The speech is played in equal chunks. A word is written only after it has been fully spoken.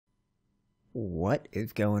What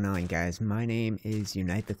is going on, guys? My name is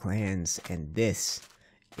UniteTheClans, and this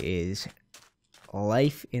is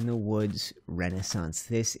Life in the Woods Renaissance.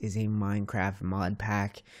 This is a Minecraft mod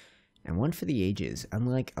pack, and one for the ages.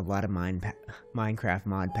 Unlike a lot of Minecraft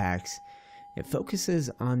mod packs, it focuses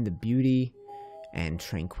on the beauty and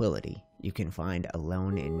tranquility you can find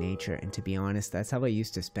alone in nature, and to be honest, that's how I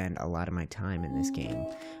used to spend a lot of my time in this game.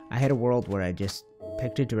 I had a world where I just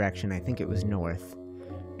picked a direction, I think it was north,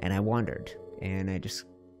 and I wandered, and I just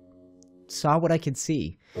saw what I could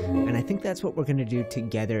see. And I think that's what we're going to do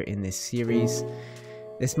together in this series.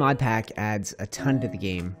 This mod pack adds a ton to the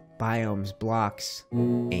game. Biomes, blocks,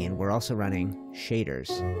 and we're also running shaders.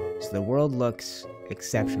 So the world looks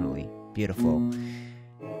exceptionally beautiful.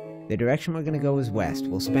 The direction we're going to go is west.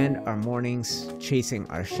 We'll spend our mornings chasing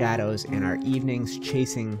our shadows and our evenings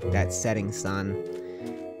chasing that setting sun.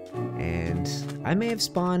 And I may have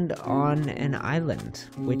spawned on an island,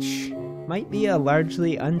 which might be a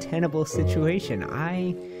largely untenable situation.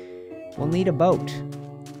 I will need a boat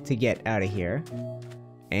to get out of here.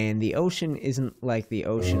 And the ocean isn't like the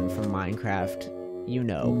ocean from Minecraft, you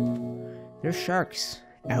know. There's sharks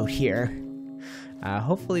out here.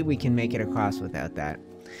 Hopefully we can make it across without that.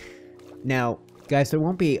 Now, guys, there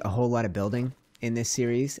won't be a whole lot of building in this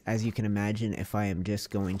series. As you can imagine, if I am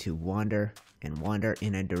just going to wander and wander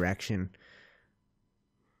in a direction,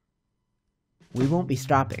 we won't be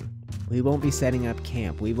stopping. We won't be setting up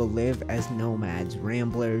camp. We will live as nomads,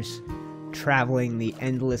 ramblers, traveling the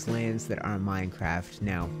endless lands that are Minecraft.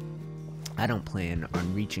 Now, I don't plan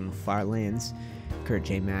on reaching far lands. Kurt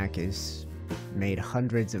J. Mack has made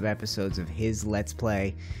hundreds of episodes of his Let's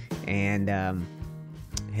Play, and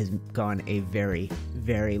has gone a very,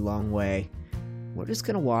 very long way. We're just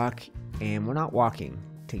gonna walk, and we're not walking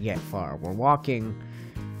to get far. We're walking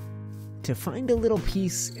to find a little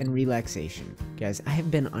peace and relaxation. Guys, I have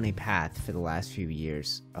been on a path for the last few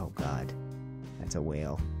years. Oh god, that's a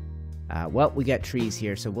whale. Well, we got trees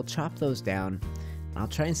here, so we'll chop those down. I'll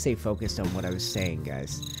try and stay focused on what I was saying,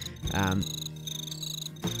 guys.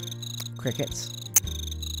 Crickets.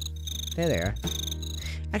 There they are.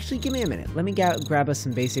 Actually, give me a minute. Let me grab us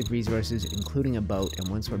some basic resources, including a boat, and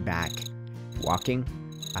once we're back walking,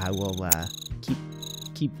 I will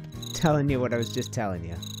keep telling you what I was just telling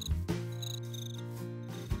you.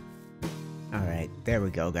 Alright, there we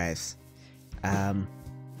go, guys.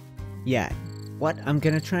 Yeah, what I'm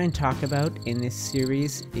gonna try and talk about in this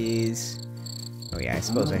series is... Oh yeah, I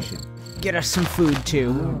suppose I should get us some food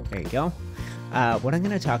too. There you go. What I'm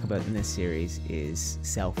gonna talk about in this series is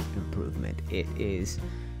self-improvement. It is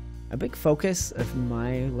a big focus of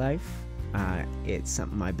my life. It's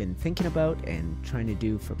something I've been thinking about and trying to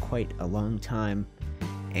do for quite a long time.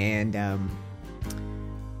 And,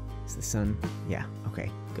 is the sun? Yeah, okay,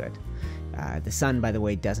 good. The sun, by the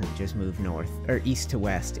way, doesn't just move north, or east to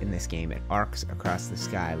west in this game. It arcs across the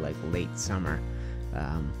sky like late summer.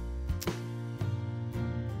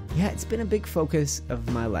 Yeah, it's been a big focus of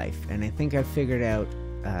my life, and I think I've figured out,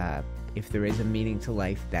 if there is a meaning to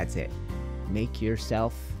life, that's it. Make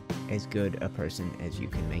yourself as good a person as you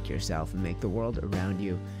can make yourself, and make the world around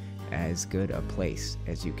you as good a place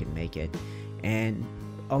as you can make it. And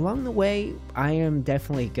along the way, I am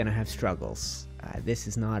definitely gonna have struggles. This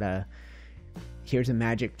is not a here's a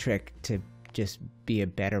magic trick to just be a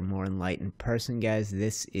better, more enlightened person, guys.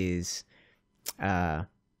 This is an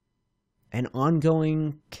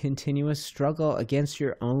ongoing, continuous struggle against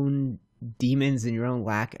your own demons and your own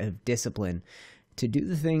lack of discipline to do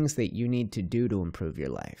the things that you need to do to improve your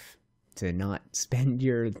life, to not spend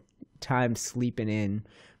your time sleeping in,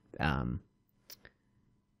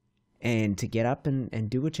 and to get up and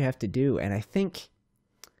do what you have to do. And I think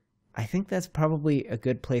that's probably a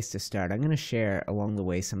good place to start. I'm going to share along the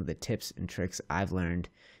way some of the tips and tricks I've learned.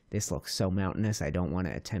 This looks so mountainous, I don't want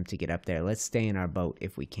to attempt to get up there. Let's stay in our boat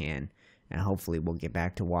if we can, and hopefully we'll get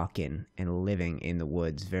back to walking and living in the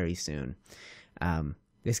woods very soon.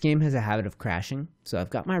 This game has a habit of crashing, so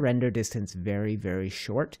I've got my render distance very, very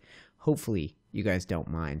short. Hopefully you guys don't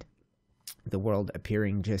mind the world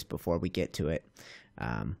appearing just before we get to it.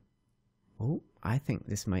 Oh, I think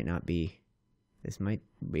this might not be...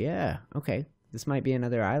 yeah, okay. This might be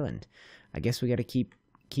another island. I guess we gotta keep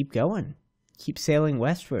going. Keep sailing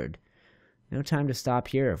westward. No time to stop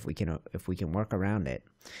here if we can work around it.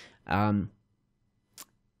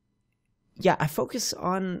 Yeah, I focus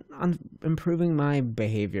on improving my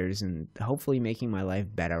behaviors and hopefully making my life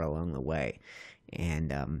better along the way.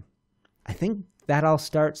 And I think that all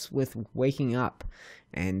starts with waking up.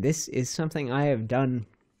 And this is something I have done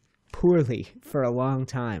poorly for a long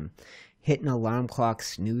time. Hitting alarm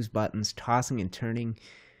clocks, snooze buttons, tossing and turning,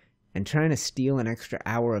 and trying to steal an extra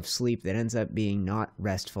hour of sleep that ends up being not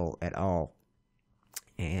restful at all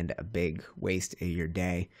and a big waste of your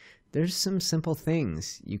day. There's some simple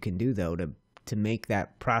things you can do, though, to make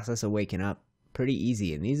that process of waking up pretty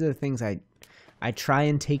easy. And these are the things I try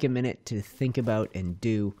and take a minute to think about and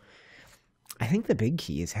do. I think the big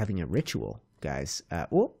key is having a ritual, guys.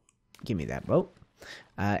 Whoa, give me that boat.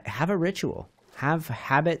 Have a ritual. Have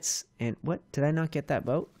habits. And what? Did I not get that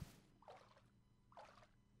boat?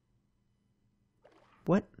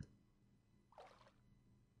 What?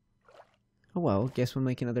 Oh, well, guess we'll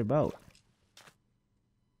make another boat.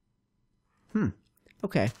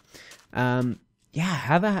 Okay. Yeah,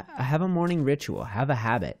 have a morning ritual. Have a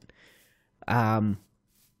habit. And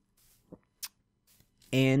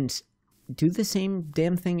do the same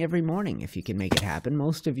damn thing every morning if you can make it happen.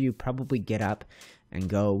 Most of you probably get up and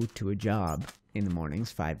go to a job in the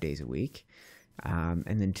mornings 5 days a week.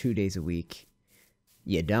 And then 2 days a week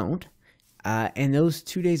you don't. And those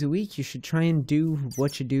 2 days a week, you should try and do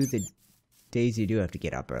what you do the days you do have to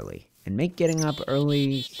get up early. And make getting up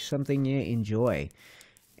early something you enjoy.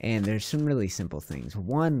 And there's some really simple things.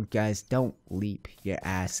 One, guys, don't leap your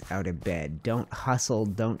ass out of bed. Don't hustle.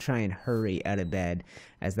 Don't try and hurry out of bed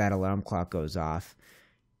as that alarm clock goes off.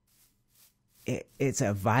 It's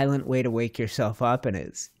a violent way to wake yourself up, and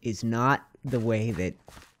it's not the way that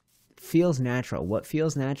feels natural. What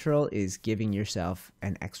feels natural is giving yourself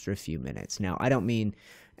an extra few minutes. Now, I don't mean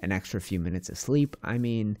an extra few minutes of sleep. I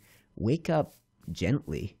mean, wake up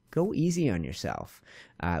gently. Go easy on yourself.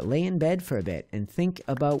 Lay in bed for a bit and think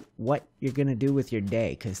about what you're going to do with your day,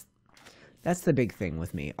 because that's the big thing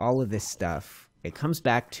with me. All of this stuff, it comes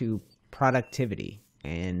back to productivity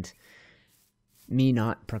and me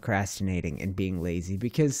not procrastinating and being lazy,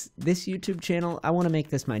 because this YouTube channel, I want to make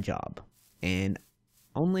this my job. And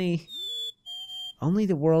only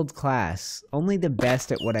the world class, only the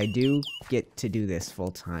best at what I do get to do this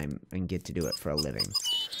full time and get to do it for a living.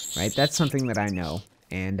 Right? That's something that I know.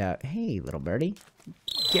 And, hey, little birdie,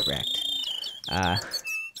 get wrecked.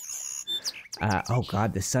 Oh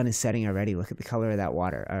god, the sun is setting already. Look at the color of that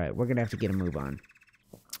water. Alright, we're gonna have to get a move on.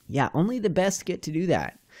 Yeah, only the best get to do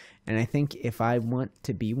that. And I think if I want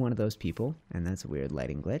to be one of those people, and that's a weird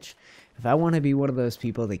lighting glitch, if I want to be one of those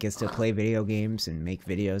people that gets to play video games and make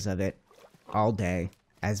videos of it all day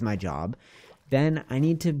as my job, then I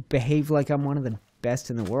need to behave like I'm one of the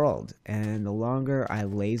best in the world. And the longer I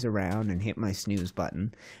laze around and hit my snooze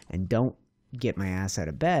button and don't get my ass out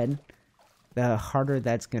of bed, the harder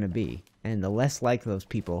that's going to be, and the less like those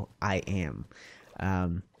people I am.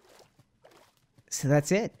 So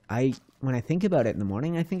that's it. When I think about it in the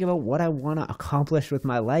morning, I think about what I want to accomplish with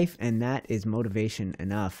my life, and that is motivation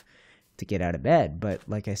enough to get out of bed. But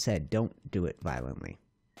like I said, don't do it violently.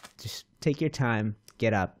 Just take your time,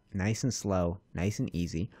 get up, nice and slow, nice and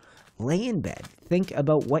easy. Lay in bed. Think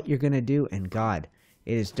about what you're going to do, and God,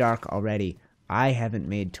 it is dark already. I haven't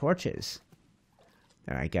made torches.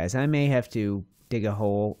 Alright, guys, I may have to dig a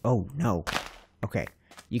hole. Oh, no. Okay,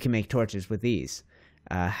 you can make torches with these.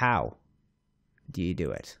 How do you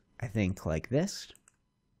do it? I think like this,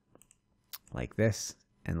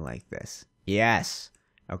 and like this. Yes!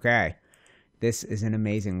 Okay. This is an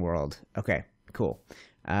amazing world. Okay, cool.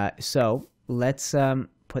 So, let's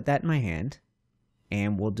put that in my hand.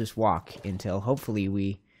 And we'll just walk until hopefully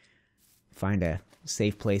we find a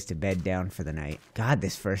safe place to bed down for the night. God,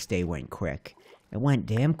 this first day went quick. It went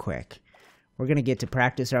damn quick. We're going to get to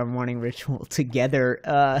practice our morning ritual together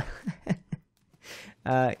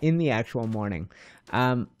in the actual morning.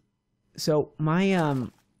 So my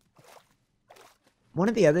one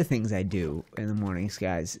of the other things I do in the mornings,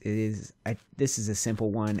 guys, is this is a simple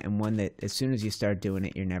one, and one that as soon as you start doing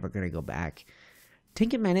it, you're never going to go back.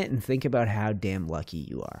 Take a minute and think about how damn lucky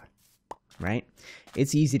you are, right?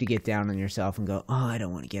 It's easy to get down on yourself and go, oh, I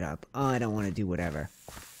don't want to get up. Oh, I don't want to do whatever.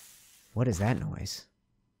 What is that noise?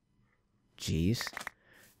 Jeez.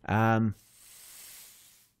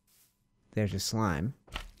 There's a slime.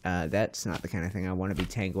 That's not the kind of thing I want to be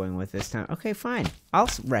tangoing with this time. Okay, fine. I'll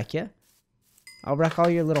wreck you. I'll wreck all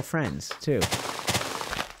your little friends, too.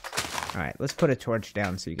 Alright, let's put a torch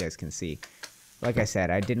down so you guys can see. Like I said,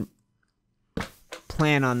 I didn't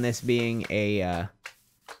plan on this being a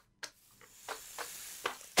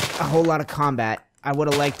whole lot of combat. I would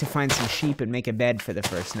have liked to find some sheep and make a bed for the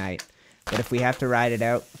first night. But if we have to ride it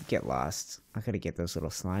out, get lost. I gotta get those little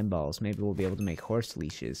slime balls. Maybe we'll be able to make horse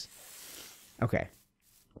leashes. Okay.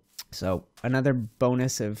 So, another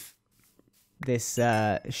bonus of this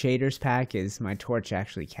shaders pack is my torch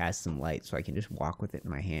actually casts some light, so I can just walk with it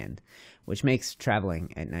in my hand, which makes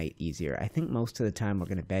traveling at night easier. I think most of the time we're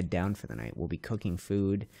going to bed down for the night. We'll be cooking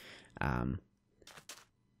food.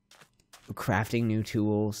 crafting new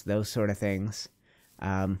tools, those sort of things.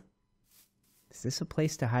 Is this a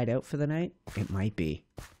place to hide out for the night? It might be.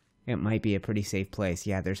 It might be a pretty safe place.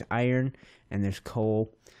 Yeah, there's iron and there's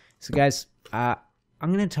coal. So guys, I'm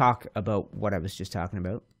going to talk about what I was just talking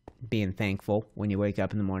about, being thankful when you wake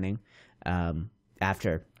up in the morning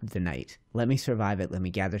after the night. Let me survive it. Let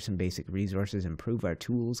me gather some basic resources, improve our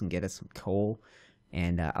tools, and get us some coal.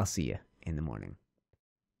 And I'll see you in the morning.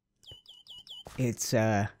 It's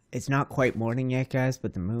not quite morning yet, guys,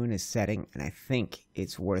 but the moon is setting, and I think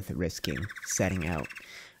it's worth risking setting out.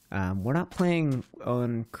 We're not playing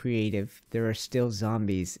on creative. There are still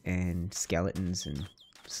zombies and skeletons and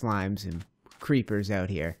slimes and creepers out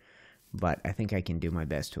here, but I think I can do my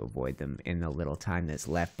best to avoid them in the little time that's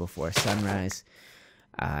left before sunrise.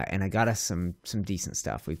 And I got us some decent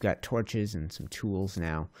stuff. We've got torches and some tools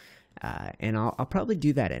now. And I'll probably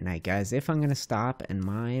do that at night, guys. If I'm going to stop and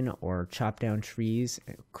mine or chop down trees,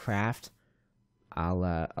 craft,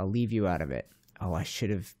 I'll leave you out of it. Oh, I should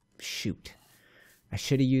have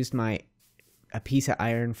used a piece of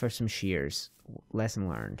iron for some shears. Lesson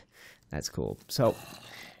learned. That's cool. So,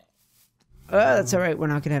 that's all right. We're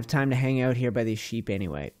not going to have time to hang out here by these sheep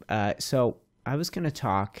anyway. So I was going to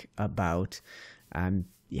talk about,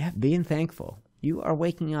 being thankful. You are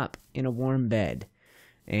waking up in a warm bed.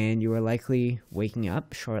 And you are likely waking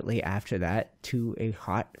up shortly after that to a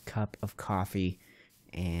hot cup of coffee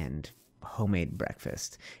and homemade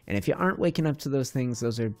breakfast. And if you aren't waking up to those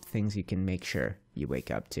are things you can make sure you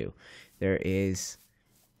wake up to. There is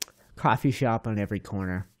a coffee shop on every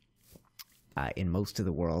corner in most of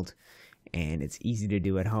the world, and it's easy to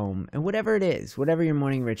do at home. And whatever it is, whatever your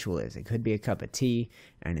morning ritual is, it could be a cup of tea,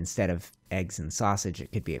 and instead of eggs and sausage,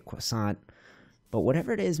 it could be a croissant. But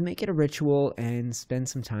whatever it is, make it a ritual and spend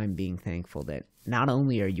some time being thankful that not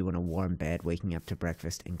only are you in a warm bed waking up to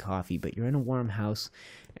breakfast and coffee, but you're in a warm house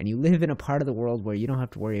and you live in a part of the world where you don't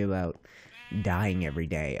have to worry about dying every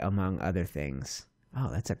day, among other things. Oh,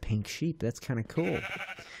 that's a pink sheep. That's kind of cool.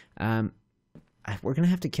 We're going to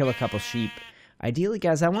have to kill a couple sheep. Ideally,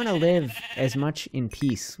 guys, I want to live as much in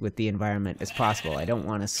peace with the environment as possible. I don't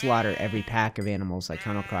want to slaughter every pack of animals I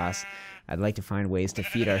come across. I'd like to find ways to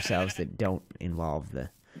feed ourselves that don't involve the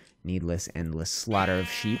needless, endless slaughter of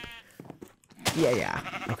sheep. Yeah.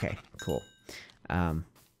 Okay, cool.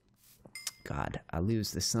 God, I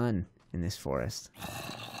lose the sun in this forest.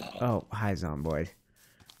 Oh, hi, Zomboid.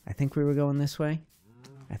 I think we were going this way.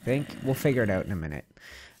 I think. We'll figure it out in a minute.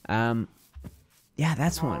 Yeah,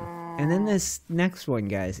 that's one. And then this next one,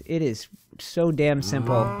 guys, it is so damn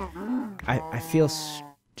simple. I feel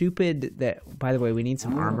stupid that, by the way, we need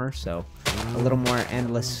some armor, so a little more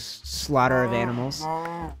endless slaughter of animals.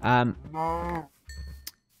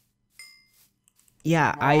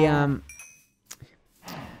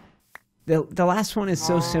 The last one is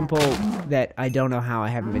so simple that I don't know how I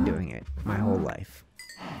haven't been doing it my whole life.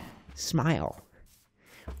 Smile.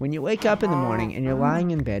 When you wake up in the morning and you're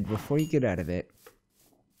lying in bed, before you get out of it,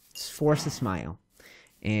 force a smile.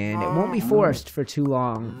 And it won't be forced for too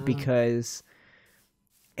long because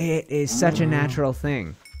it is such a natural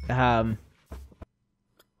thing. That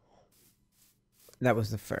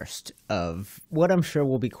was the first of what I'm sure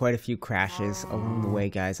will be quite a few crashes along the way,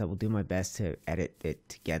 guys. I will do my best to edit it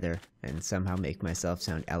together and somehow make myself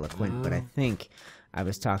sound eloquent, but I know I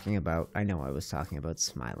was talking about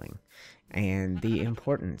smiling and the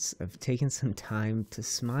importance of taking some time to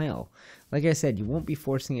smile. Like I said, you won't be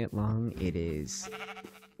forcing it long. It is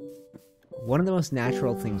one of the most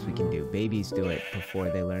natural things we can do. Babies do it before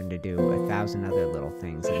they learn to do 1,000 other little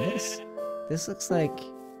things. And this looks like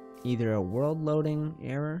either a world loading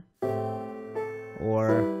error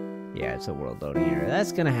or, yeah, it's a world loading error.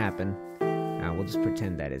 That's gonna happen. We'll just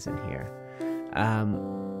pretend that isn't here.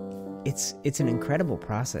 It's an incredible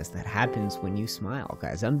process that happens when you smile,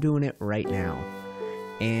 guys. I'm doing it right now.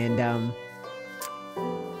 And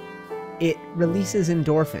it releases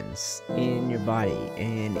endorphins in your body,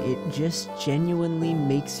 and it just genuinely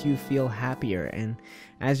makes you feel happier. And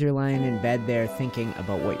as you're lying in bed there thinking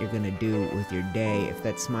about what you're going to do with your day, if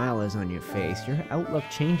that smile is on your face, your outlook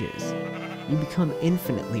changes. You become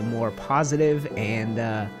infinitely more positive,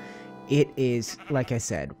 and it is, like I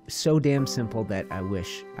said, so damn simple that I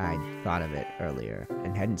wish I'd thought of it earlier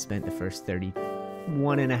and hadn't spent the first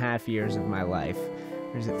 31 and a half years of my life,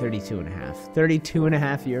 or is it 32 and a half? 32 and a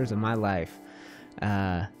half years of my life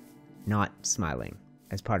not smiling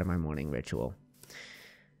as part of my morning ritual.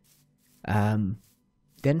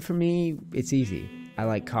 Then for me, it's easy. I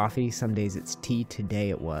like coffee. Some days it's tea.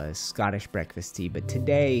 Today it was Scottish breakfast tea. But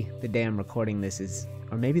today, the day I'm recording this is,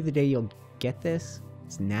 or maybe the day you'll get this,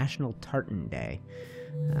 it's National Tartan Day.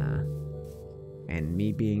 And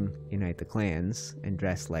me being UniteTheClans and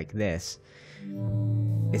dressed like this,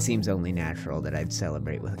 it seems only natural that I'd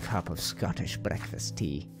celebrate with a cup of Scottish breakfast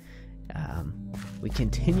tea. We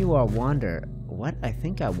continue our wander. What I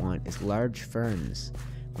think I want is large ferns.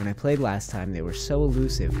 When I played last time, they were so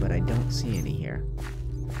elusive, but I don't see any here.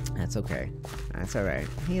 That's okay. That's alright.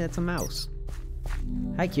 Hey, that's a mouse.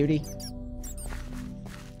 Hi, cutie.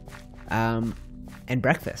 And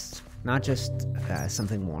breakfast. Not just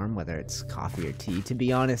something warm, whether it's coffee or tea. To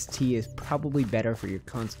be honest, tea is probably better for your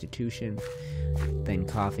constitution than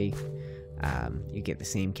coffee. You get the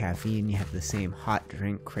same caffeine, you have the same hot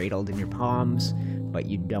drink cradled in your palms, but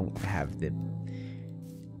you don't have the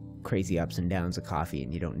crazy ups and downs of coffee,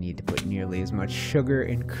 and you don't need to put nearly as much sugar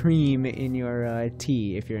and cream in your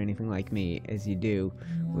tea, if you're anything like me, as you do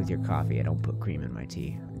with your coffee. I don't put cream in my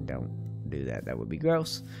tea. Don't do that. That would be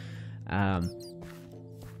gross.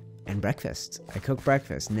 And breakfast. I cook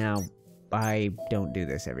breakfast. Now, I don't do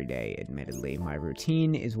this every day, admittedly. My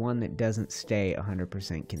routine is one that doesn't stay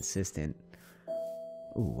 100% consistent.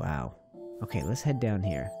 Ooh, wow. Okay, let's head down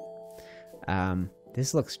here.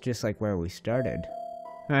 This looks just like where we started.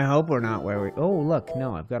 I hope we're not where we... Oh, look,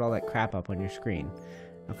 no, I've got all that crap up on your screen.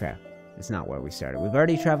 Okay, it's not where we started. We've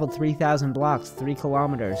already traveled 3,000 blocks, 3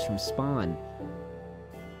 kilometers from spawn.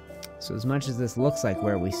 So as much as this looks like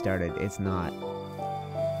where we started, it's not.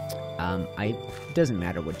 It doesn't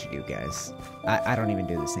matter what you do, guys. I don't even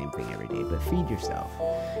do the same thing every day, but feed yourself.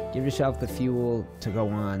 Give yourself the fuel to go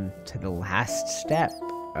on to the last step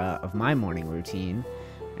of my morning routine,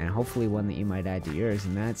 and hopefully one that you might add to yours,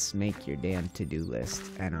 and that's make your damn to-do list.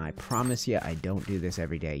 And I promise you, I don't do this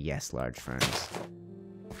every day. Yes, large ferns.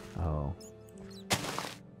 Oh.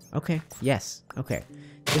 Okay, yes, okay.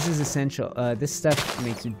 This is essential. This stuff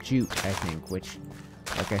makes jute, I think, which,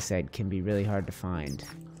 like I said, can be really hard to find.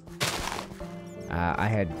 I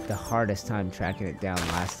had the hardest time tracking it down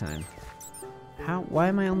last time. Why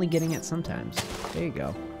am I only getting it sometimes? There you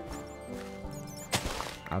go.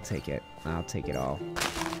 I'll take it. I'll take it all.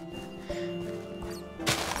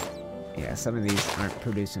 Yeah, some of these aren't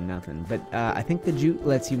producing nothing. But I think the jute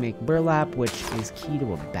lets you make burlap, which is key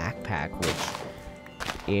to a backpack,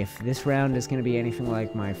 which, if this round is going to be anything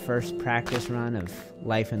like my first practice run of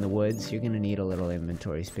Life in the Woods, you're going to need a little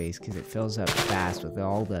inventory space, because it fills up fast with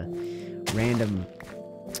all the random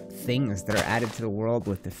things that are added to the world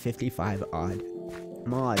with the 55 odd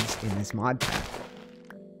mods in this mod pack.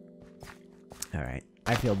 Alright,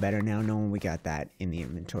 I feel better now knowing we got that in the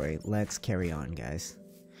inventory. Let's carry on, guys.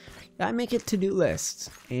 I make a to-do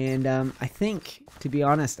list, and I think, to be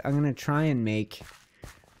honest, I'm going to try and make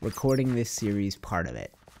recording this series part of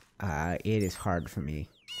it. It is hard for me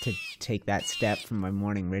to take that step from my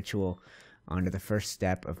morning ritual onto the first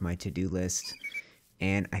step of my to-do list.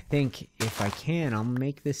 And I think if I can, I'll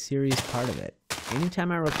make this series part of it.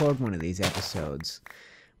 Anytime I record one of these episodes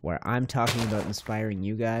where I'm talking about inspiring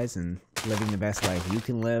you guys and living the best life you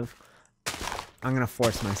can live, I'm going to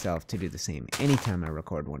force myself to do the same. Anytime I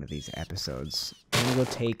record one of these episodes, I'm going to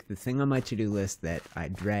go take the thing on my to-do list that I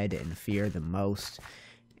dread and fear the most,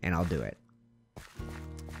 and I'll do it.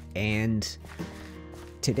 And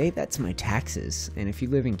today, that's my taxes. And if you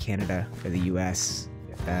live in Canada or the US,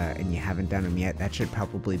 and you haven't done them yet, that should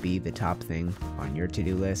probably be the top thing on your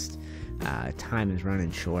to-do list. Time is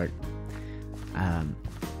running short. And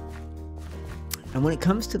when it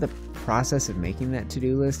comes to the process of making that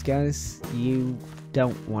to-do list, guys, you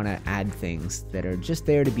don't want to add things that are just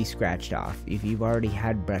there to be scratched off. If you've already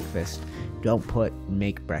had breakfast, don't put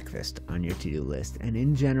make breakfast on your to-do list. And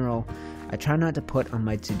in general, I try not to put on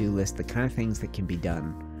my to-do list the kind of things that can be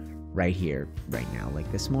done right here, right now. Like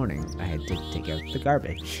this morning, I had to take out the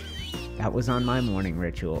garbage. That was on my morning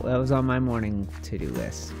ritual. That was on my morning to-do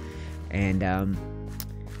list. And,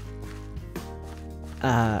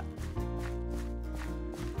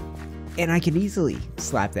 and I could easily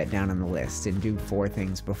slap that down on the list and do 4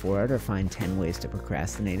 things before it, or find 10 ways to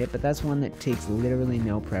procrastinate it, but that's one that takes literally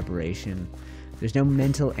no preparation. There's no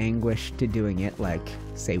mental anguish to doing it, like,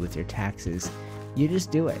 say, with your taxes. You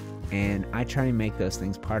just do it. And I try and make those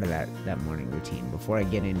things part of that morning routine before I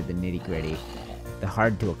get into the nitty-gritty, the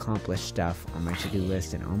hard-to-accomplish stuff on my to-do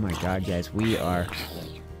list. And oh my god, guys, we are...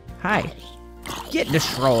 Hi! Get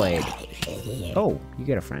destroyed! Oh, you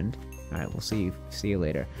get a friend. Alright, we'll see you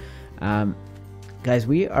later. Guys,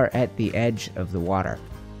 we are at the edge of the water.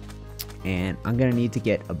 And I'm gonna need to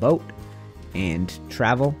get a boat and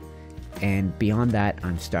travel. And beyond that,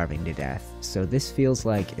 I'm starving to death. So this feels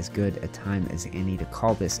like as good a time as any to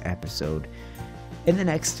call this episode. In the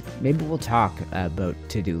next, maybe we'll talk about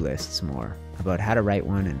to-do lists more. About how to write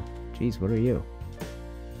one and, geez, what are you?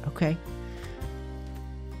 Okay.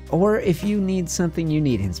 Or if you need something you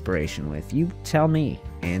need inspiration with, you tell me,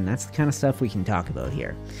 and that's the kind of stuff we can talk about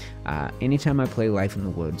here. Anytime I play Life in the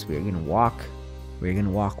Woods, we're gonna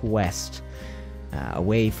walk west,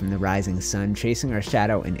 away from the rising sun, chasing our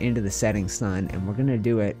shadow and into the setting sun, and we're gonna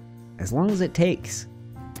do it as long as it takes.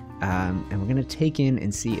 And we're gonna take in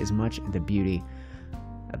and see as much of the beauty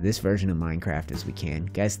of this version of Minecraft as we can.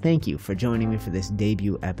 Guys, thank you for joining me for this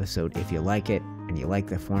debut episode. If you like it and you like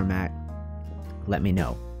the format, let me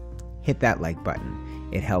know. Hit that like button.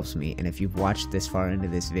 It helps me, and if you've watched this far into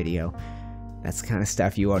this video, that's the kind of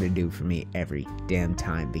stuff you ought to do for me every damn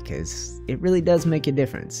time, because it really does make a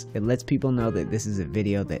difference. It lets people know that this is a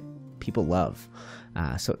video that people love.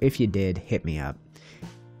 So if you did, hit me up.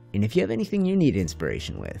 And if you have anything you need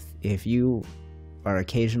inspiration with, if you are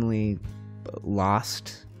occasionally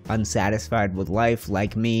lost, unsatisfied with life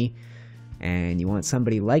like me, and you want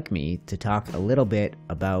somebody like me to talk a little bit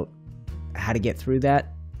about how to get through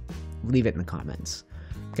that, leave it in the comments.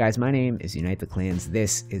 Guys, my name is UniteTheClans.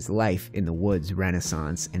 This is Life in the Woods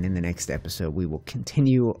Renaissance, and in the next episode, we will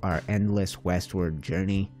continue our endless westward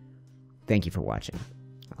journey. Thank you for watching.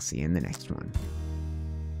 I'll see you in the next one.